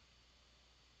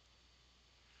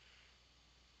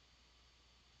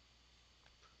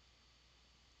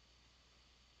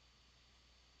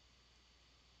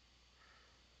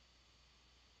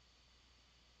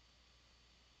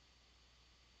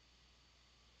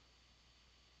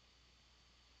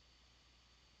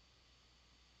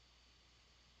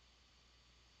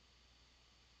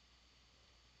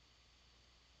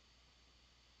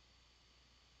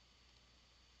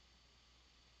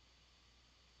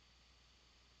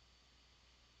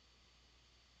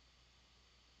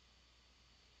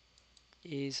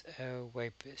 Is a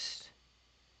rapist.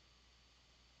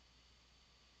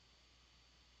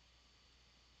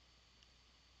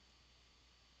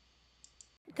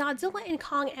 Godzilla and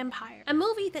Kong Empire, a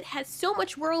movie that has so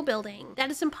much world building that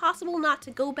it's impossible not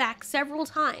to go back several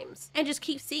times and just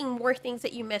keep seeing more things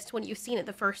that you missed when you've seen it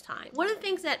the first time. One of the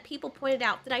things that people pointed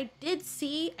out that I did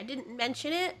see, I didn't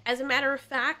mention it, as a matter of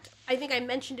fact, I think I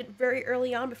mentioned it very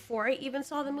early on before I even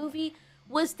saw the movie,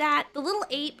 was that the little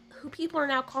ape, who people are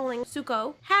now calling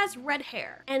Suko, has red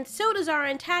hair, and so does our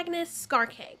antagonist, Scar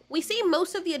King. We see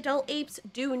most of the adult apes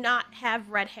do not have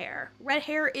red hair. Red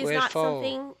hair is not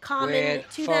something common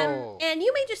to them, and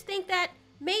you may just think that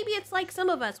maybe it's like some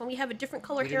of us when we have a different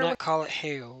color hair. We do not call it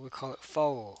hair, we call it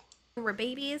foal. We're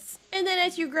babies. And then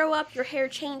as you grow up, your hair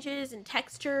changes in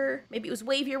texture. Maybe it was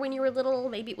wavier when you were little.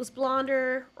 Maybe it was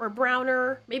blonder or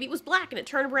browner. Maybe it was black and it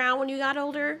turned brown when you got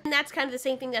older. And that's kind of the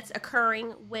same thing that's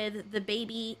occurring with the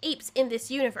baby apes in this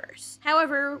universe.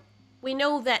 However, we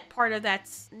know that part of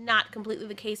that's not completely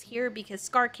the case here because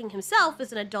Scar King himself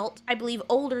is an adult, I believe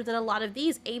older than a lot of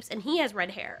these apes, and he has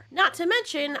red hair. Not to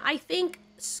mention, I think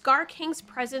Scar King's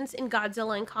presence in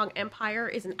Godzilla and Kong Empire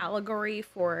is an allegory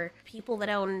for people that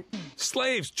own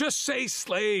slaves. Just say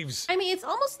slaves. I mean, it's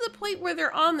almost to the point where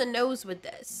they're on the nose with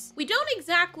this. We don't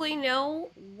exactly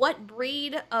know what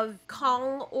breed of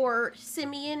Kong or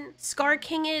simian Scar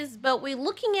King is, but we're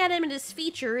looking at him and his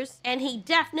features, and he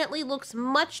definitely looks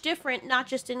much different, not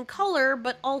just in color,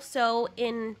 but also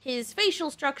in his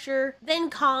facial structure than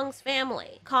Kong's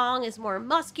family. Kong is more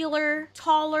muscular,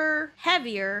 taller,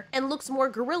 heavier, and looks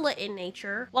more gorilla in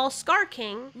nature, while Scar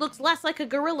King looks less like a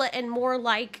gorilla and more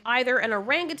like either an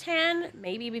orangutan,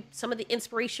 maybe some of the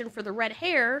inspiration for the red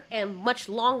hair and much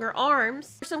longer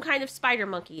arms, or some kind of spider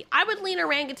monkey. I would lean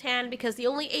orangutan because the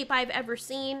only ape I've ever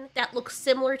seen that looks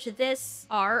similar to this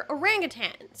are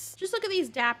orangutans. Just look at these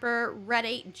dapper red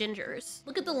ape gingers.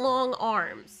 Look at the long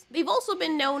arms. They've also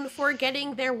been known for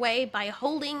getting their way by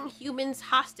holding humans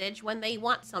hostage when they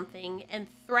want something and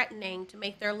threatening to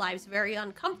make their lives very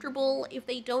uncomfortable if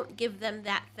they don't give them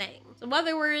that thing. So in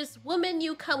other words, woman,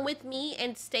 you come with me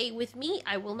and stay with me.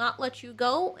 I will not let you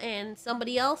go. And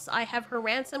somebody else, I have her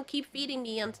ransom. Keep feeding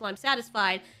me until I'm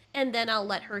satisfied, and then I'll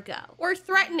let her go. Or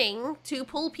threatening to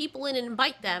pull people in and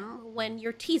bite them when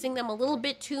you're teasing them a little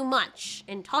bit too much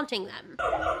and taunting them.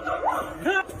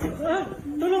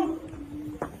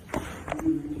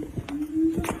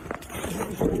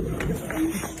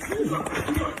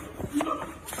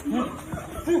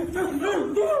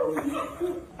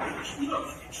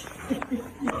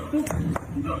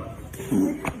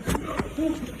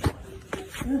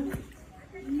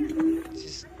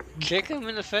 Just kick him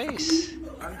in the face.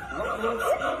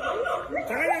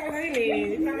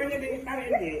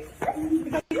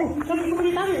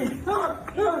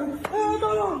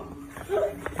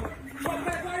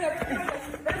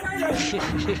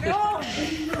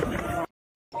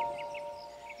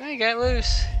 He got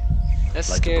loose. That's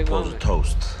a scary moment.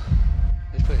 Toast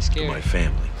That's pretty scary. to my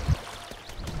family.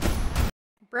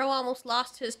 Bro almost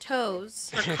lost his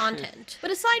toes for content.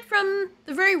 But aside from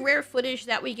the very rare footage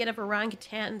that we get of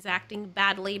orangutans acting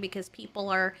badly because people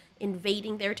are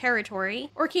invading their territory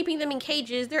or keeping them in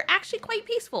cages, they're actually quite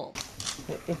peaceful.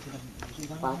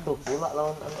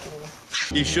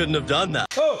 You shouldn't have done that.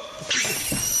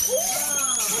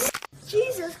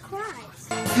 Jesus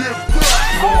Christ.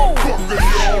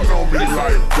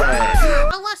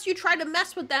 Unless you try to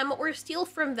mess with them or steal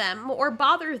from them or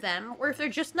bother them, or if they're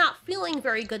just not feeling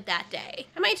very good that day.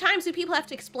 How many times do people have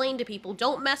to explain to people,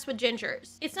 don't mess with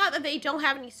gingers? It's not that they don't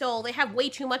have any soul, they have way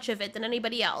too much of it than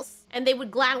anybody else, and they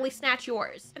would gladly snatch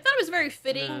yours. I thought it was very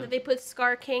fitting that they put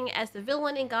Scar King as the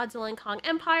villain in Godzilla and Kong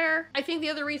Empire. I think the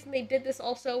other reason they did this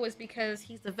also was because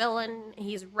he's the villain,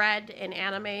 he's red in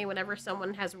anime. Whenever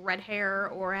someone has red hair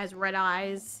or has red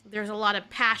eyes, there's a lot of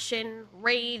passion,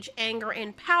 rage, anger,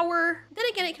 and power. Then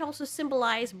again, it can also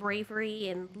symbolize bravery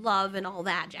and love and all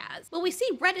that jazz. What we see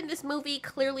red in this movie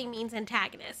clearly means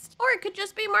antagonist, or it could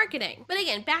just be marketing. But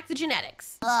again, back to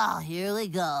genetics. Oh, here we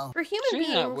go. For human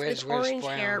beings with orange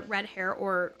hair, red hair,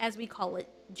 or as we call it,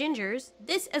 gingers,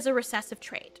 this is a recessive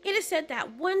trait. It is said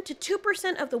that 1 to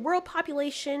 2% of the world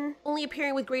population, only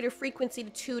appearing with greater frequency to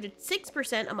 2 to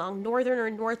 6% among northern or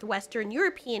northwestern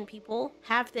European people,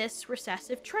 have this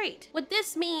recessive trait. What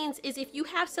this means is if you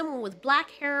have someone with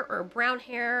black hair or brown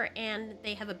hair and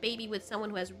they have a baby with someone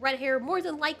who has red hair, more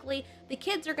than likely the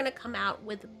kids are going to come out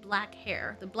with black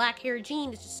hair. The black hair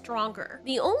gene is just stronger.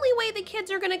 The only way the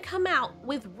kids are going to come out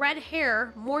with red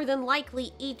hair, more than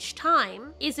likely each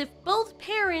time, is if both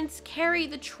parents carry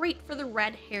the trait for the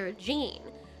red hair gene.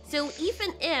 So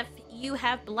even if you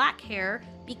have black hair,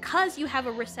 because you have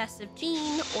a recessive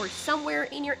gene or somewhere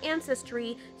in your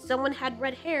ancestry someone had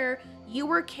red hair, you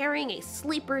were carrying a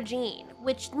sleeper gene,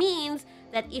 which means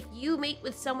that if you mate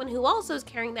with someone who also is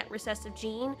carrying that recessive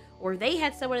gene, or they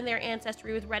had someone in their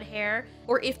ancestry with red hair,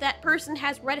 or if that person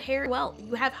has red hair, well,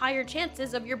 you have higher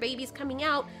chances of your babies coming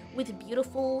out with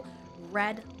beautiful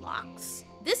red locks.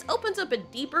 This opens up a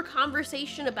deeper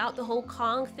conversation about the whole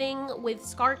Kong thing with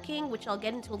Scar King, which I'll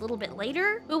get into a little bit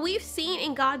later. But we've seen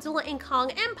in Godzilla and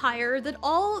Kong Empire that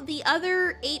all the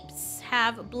other apes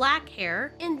have black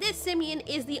hair, and this simian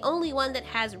is the only one that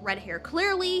has red hair.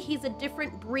 Clearly, he's a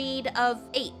different breed of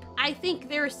ape. I think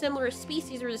they're a similar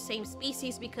species or the same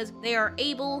species because they are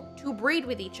able to breed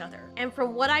with each other. And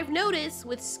from what I've noticed,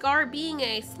 with Scar being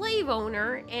a slave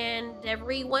owner and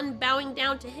everyone bowing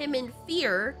down to him in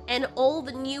fear, and all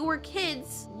the newer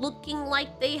kids looking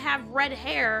like they have red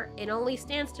hair, it only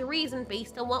stands to reason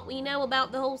based on what we know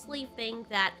about the whole slave thing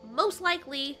that most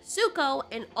likely Zuko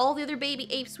and all the other baby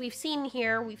apes we've seen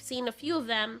here, we've seen a few of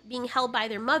them being held by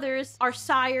their mothers, are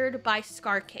sired by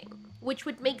Scar King, which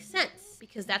would make sense.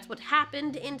 because that's what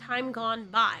happened in time gone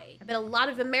by. I bet a lot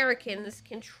of Americans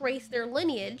can trace their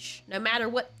lineage, no matter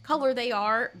what color they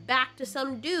are, back to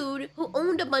some dude who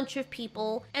owned a bunch of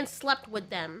people and slept with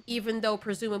them, even though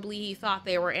presumably he thought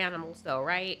they were animals though,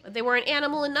 right? But they weren't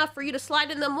animal enough for you to slide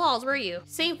in them walls, were you?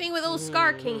 Same thing with old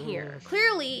Scar King here.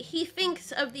 Clearly, he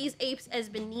thinks of these apes as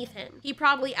beneath him. He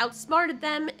probably outsmarted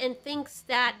them and thinks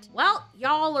that, well,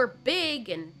 y'all are big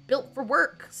and built for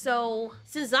work, so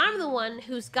since I'm the one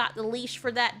who's got the leash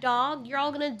for that dog, you're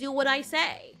all gonna do what I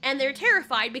say. And they're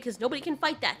terrified because nobody can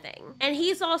fight that thing. And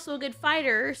he's also a good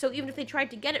fighter, so even if they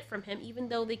tried to get it from him, even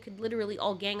though they could literally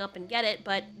all gang up and get it,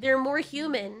 but they're more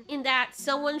human in that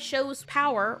someone shows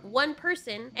power, one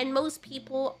person, and most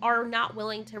people are not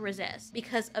willing to resist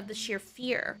because of the sheer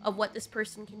fear of what this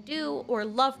person can do, or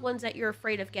loved ones that you're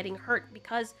afraid of getting hurt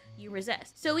because you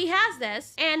resist. So he has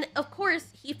this, and of course,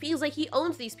 he feels like he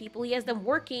owns these people. He has them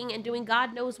working and doing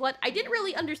God knows what. I didn't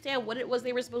really understand what it was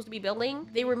they were supposed to be building.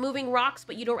 They were moving rocks,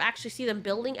 but you don't actually see them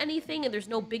building anything, and there's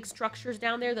no big structures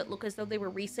down there that look as though they were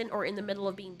recent or in the middle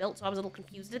of being built, so I was a little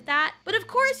confused at that. But of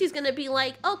course, he's gonna be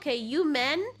like, okay, you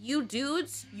men, you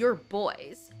dudes, you're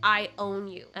boys. I own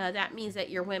you. That means that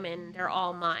you're women, they're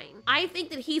all mine. I think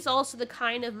that he's also the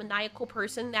kind of maniacal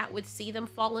person that would see them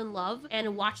fall in love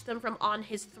and watch them from on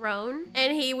his throne,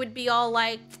 and he would be all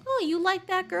like, oh, you like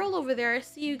that girl over there, I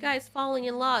see you guys falling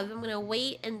in love. I'm gonna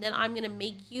wait, and then I'm gonna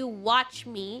make you watch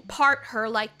me part her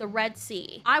like the Red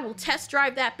Sea. I will test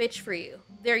drive that bitch for you.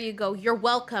 There you go, you're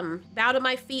welcome. Bow to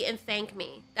my feet and thank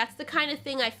me. That's the kind of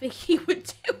thing I think he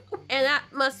would do. And that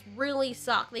must really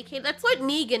suck. That's what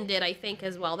Negan did, I think,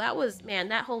 as well. That was, man,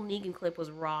 that whole Negan clip was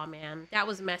raw, man. That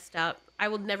was messed up. I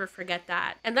will never forget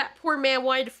that. And that poor man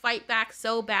wanted to fight back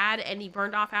so bad, and he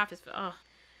burned off half his, ugh.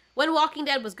 When Walking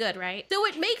Dead was good, right? So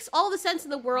it makes all the sense in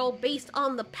the world based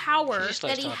on the power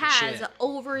that he has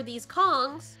over these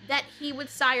Kongs that he would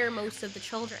sire most of the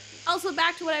children. Also,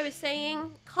 back to what I was saying,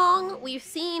 Kong, we've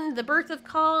seen the birth of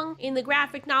Kong in the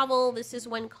graphic novel. This is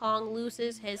when Kong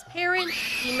loses his parent.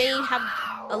 He may have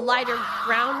a lighter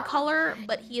brown color,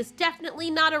 but he is definitely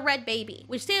not a red baby,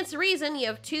 which stands to reason you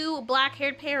have two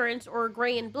black-haired parents or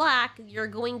gray and black, you're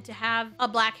going to have a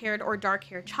black-haired or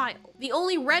dark-haired child. The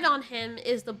only red on him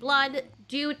is the blood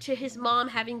due to his mom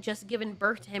having just given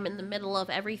birth to him in the middle of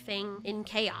everything in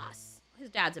chaos. His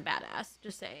dad's a badass,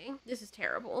 just saying. This is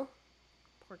terrible.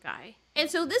 Poor guy. And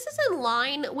so this is in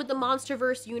line with the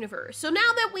MonsterVerse universe. So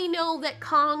now that we know that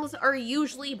Kongs are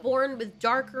usually born with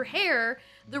darker hair,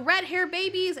 the red hair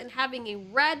babies and having a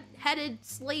red-headed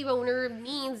slave owner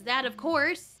means that, of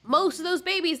course, most of those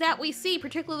babies that we see,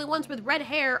 particularly the ones with red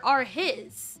hair, are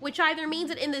his. Which either means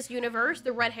that in this universe,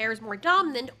 the red hair is more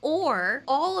dominant, or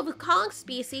all of the Kong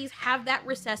species have that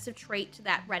recessive trait to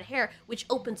that red hair, which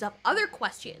opens up other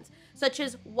questions, such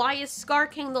as, why is Scar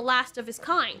King the last of his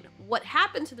kind? What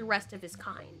happened to the rest of his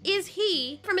kind? Is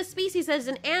he from a species that is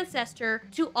an ancestor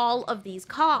to all of these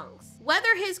Kongs?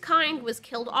 Whether his kind was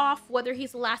killed off, whether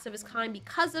he's the last of his kind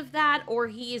because of that, or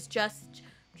he is just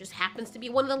happens to be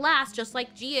one of the last, just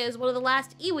like Gia is one of the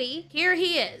last Iwi, here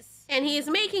he is. And he is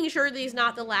making sure that he's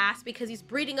not the last because he's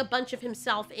breeding a bunch of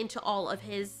himself into all of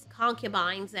his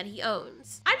concubines that he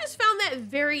owns. I just found that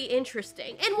very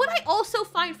interesting. And what I also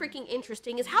find freaking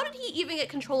interesting is, how did he even get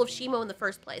control of Shimo in the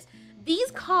first place?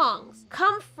 These Kongs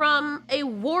come from a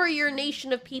warrior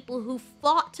nation of people who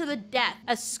fought to the death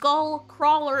a skull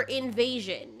crawler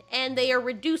invasion, and they are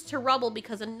reduced to rubble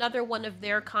because another one of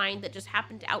their kind that just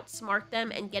happened to outsmart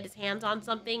them and get his hands on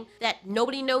something that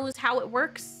nobody knows how it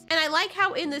works. And I like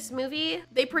how in this movie,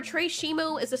 they portray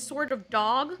Shimo as a sort of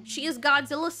dog. She is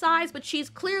Godzilla-sized, but she's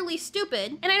clearly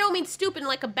stupid. And I don't mean stupid in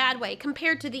like a bad way,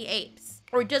 compared to the apes.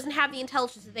 Or doesn't have the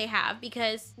intelligence that they have,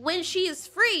 because when she is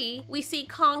free, we see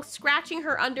Kong scratching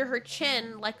her under her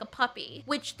chin like a puppy,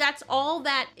 which that's all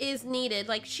that is needed.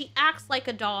 Like, she acts like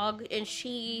a dog, and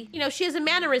she, you know, she has a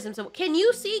mannerism. So can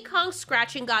you see Kong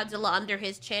scratching Godzilla under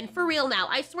his chin? For real now,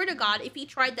 I swear to God, if he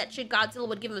tried that shit, Godzilla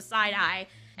would give him a side eye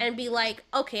and be like,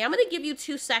 okay, I'm gonna give you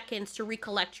 2 seconds to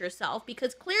recollect yourself,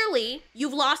 because clearly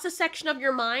you've lost a section of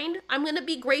your mind. I'm gonna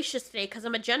be gracious today because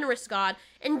I'm a generous God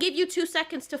and give you 2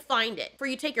 seconds to find it before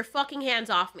you take your fucking hands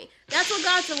off me. That's what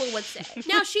Godzilla would say.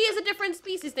 Now, she is a different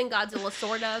species than Godzilla,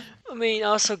 sort of. I mean,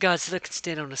 also Godzilla can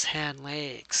stand on his hind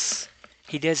legs.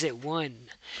 He does it one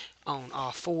on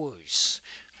all 4s.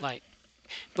 Like,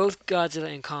 both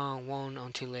Godzilla and Kong one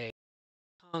on 2 legs.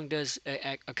 Kong does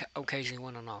occasionally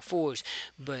one on all 4s,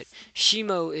 but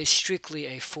Shimo is strictly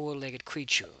a 4-legged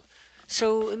creature.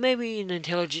 So maybe in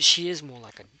intelligence she is more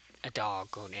like a dog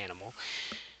or an animal.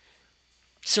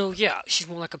 So yeah, she's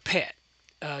more like a pet.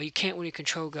 You can't really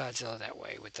control Godzilla that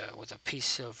way with a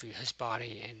piece of his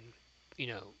body and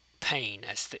pain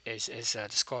as the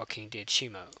Skull King did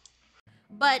Shimo.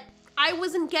 But I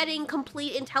wasn't getting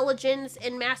complete intelligence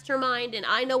and mastermind and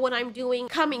I know what I'm doing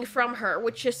coming from her,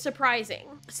 which is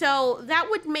surprising. So that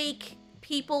would make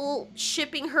people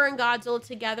shipping her and Godzilla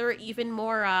together even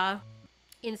more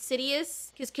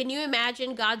insidious. Because can you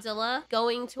imagine Godzilla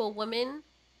going to a woman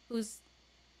who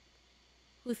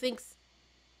thinks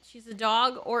she's a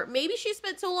dog? Or maybe she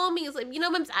spent so long being like,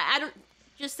 I don't,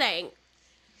 just saying.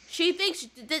 She thinks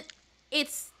that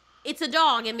it's a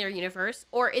dog in their universe,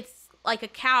 or it's like a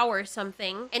cow or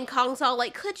something, and Kong's all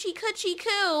like, coochie coochie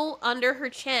coo, under her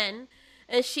chin,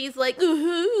 and she's like, yeah,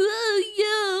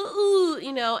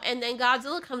 and then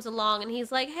Godzilla comes along, and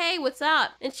he's like, hey, what's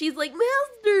up? And she's like,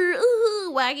 master,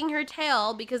 wagging her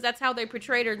tail, because that's how they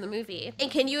portrayed her in the movie.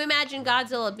 And can you imagine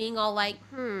Godzilla being all like,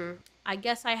 I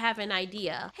guess I have an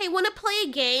idea. Hey, want to play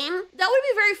a game? That would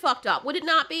be very fucked up, would it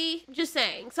not be? Just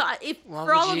saying. So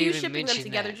for all of you shipping them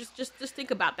together, just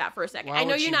think about that for a second. I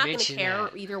know you're not going to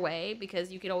care either way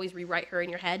because you could always rewrite her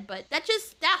in your head, but that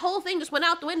whole thing just went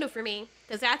out the window for me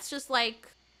because that's just like,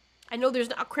 I know there's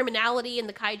not criminality in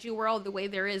the kaiju world the way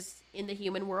there is in the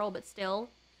human world, but still,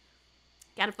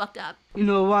 got it fucked up. You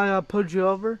know why I pulled you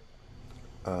over?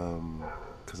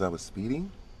 'Cause I was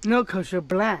speeding? No, 'cause you're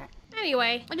black.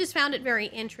 Anyway, I just found it very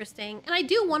interesting, and I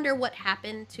do wonder what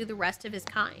happened to the rest of his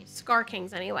kind. Scar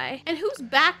Kings, anyway. And whose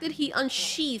back did he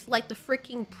unsheath like the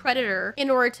freaking Predator in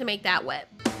order to make that whip?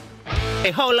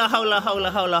 Hey, hold up.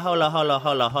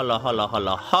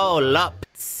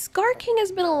 Scar King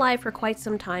has been alive for quite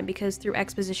some time because through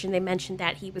exposition they mentioned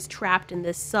that he was trapped in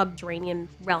this subterranean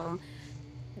realm.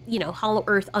 Hollow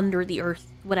Earth, under the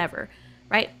earth, whatever,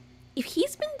 right? If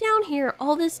he's been down here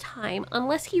all this time,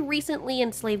 unless he recently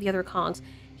enslaved the other Kongs,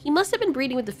 he must have been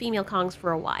breeding with the female Kongs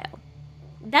for a while.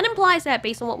 That implies that,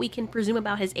 based on what we can presume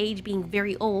about his age being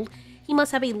very old, he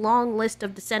must have a long list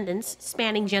of descendants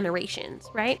spanning generations,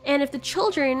 right? And if the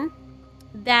children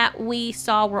that we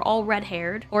saw were all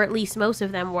red-haired, or at least most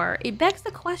of them were, it begs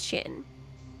the question,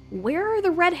 where are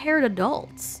the red-haired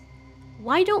adults?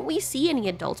 Why don't we see any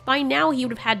adults? By now, he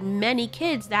would have had many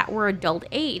kids that were adult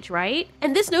age, right?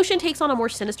 And this notion takes on a more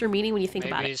sinister meaning when you think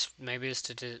about it. Maybe it's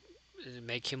to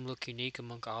make him look unique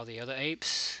among all the other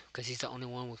apes, because he's the only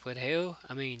one with red hair.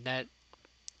 I mean, that...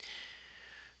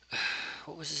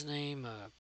 what was his name?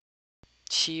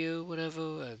 Shio,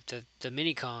 whatever. The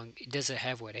Mini Kong doesn't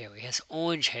have red hair. He has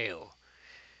orange hair.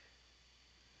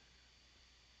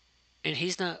 And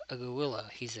he's not a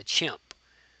gorilla. He's a chimp.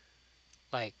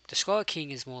 Like, the Skull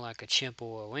King is more like a chimp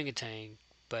or a orangutan,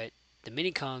 but the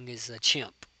Mini Kong is a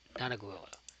chimp, not a gorilla.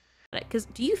 Because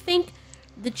do you think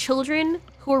the children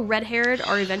who are red-haired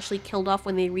are eventually killed off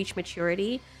when they reach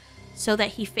maturity so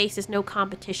that he faces no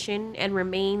competition and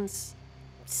remains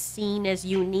seen as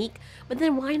unique? But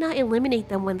then why not eliminate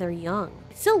them when they're young?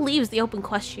 It still leaves the open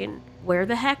question, where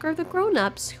the heck are the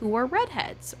grown-ups who are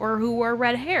redheads or who are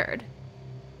red-haired?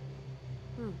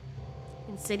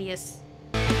 Insidious.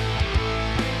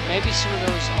 Maybe some of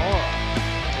those are.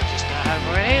 They just not have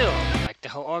red hair. Like the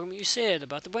whole argument you said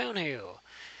about the brown hair.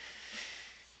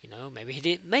 Maybe he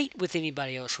didn't mate with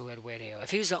anybody else who had red hair.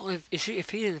 If he's the only, if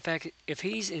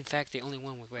he's in fact the only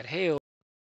one with red hair, it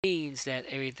means that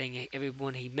every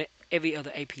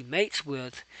other ape he mates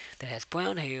with that has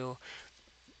brown hair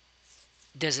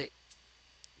doesn't.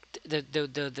 The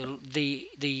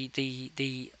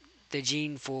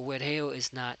gene for red hair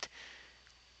is not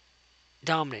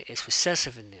dominant, it's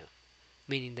recessive in them,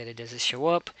 meaning that it doesn't show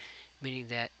up, meaning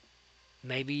that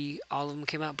maybe all of them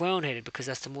came out brown-headed because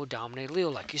that's the more dominant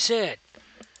allele, like you said.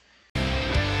 You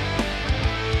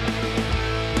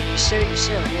said it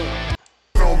yourself, yeah.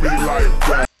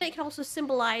 It can also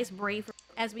symbolize bravery,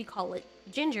 as we call it,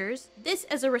 gingers, this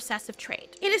as a recessive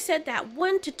trait. It is said that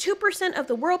 1 to 2% of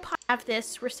the world have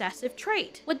this recessive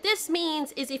trait. What this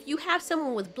means is if you have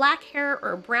someone with black hair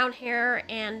or brown hair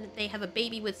and they have a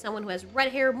baby with someone who has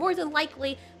red hair, more than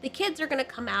likely the kids are going to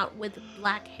come out with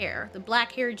black hair. The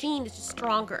black hair gene is just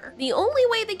stronger. The only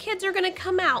way the kids are going to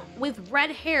come out with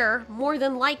red hair, more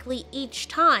than likely each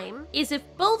time, is if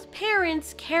both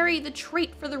parents carry the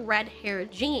trait for the red hair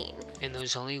gene. And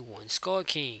there's only one Skull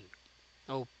King.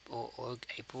 Or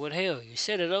ape with hair. You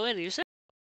said it already. You said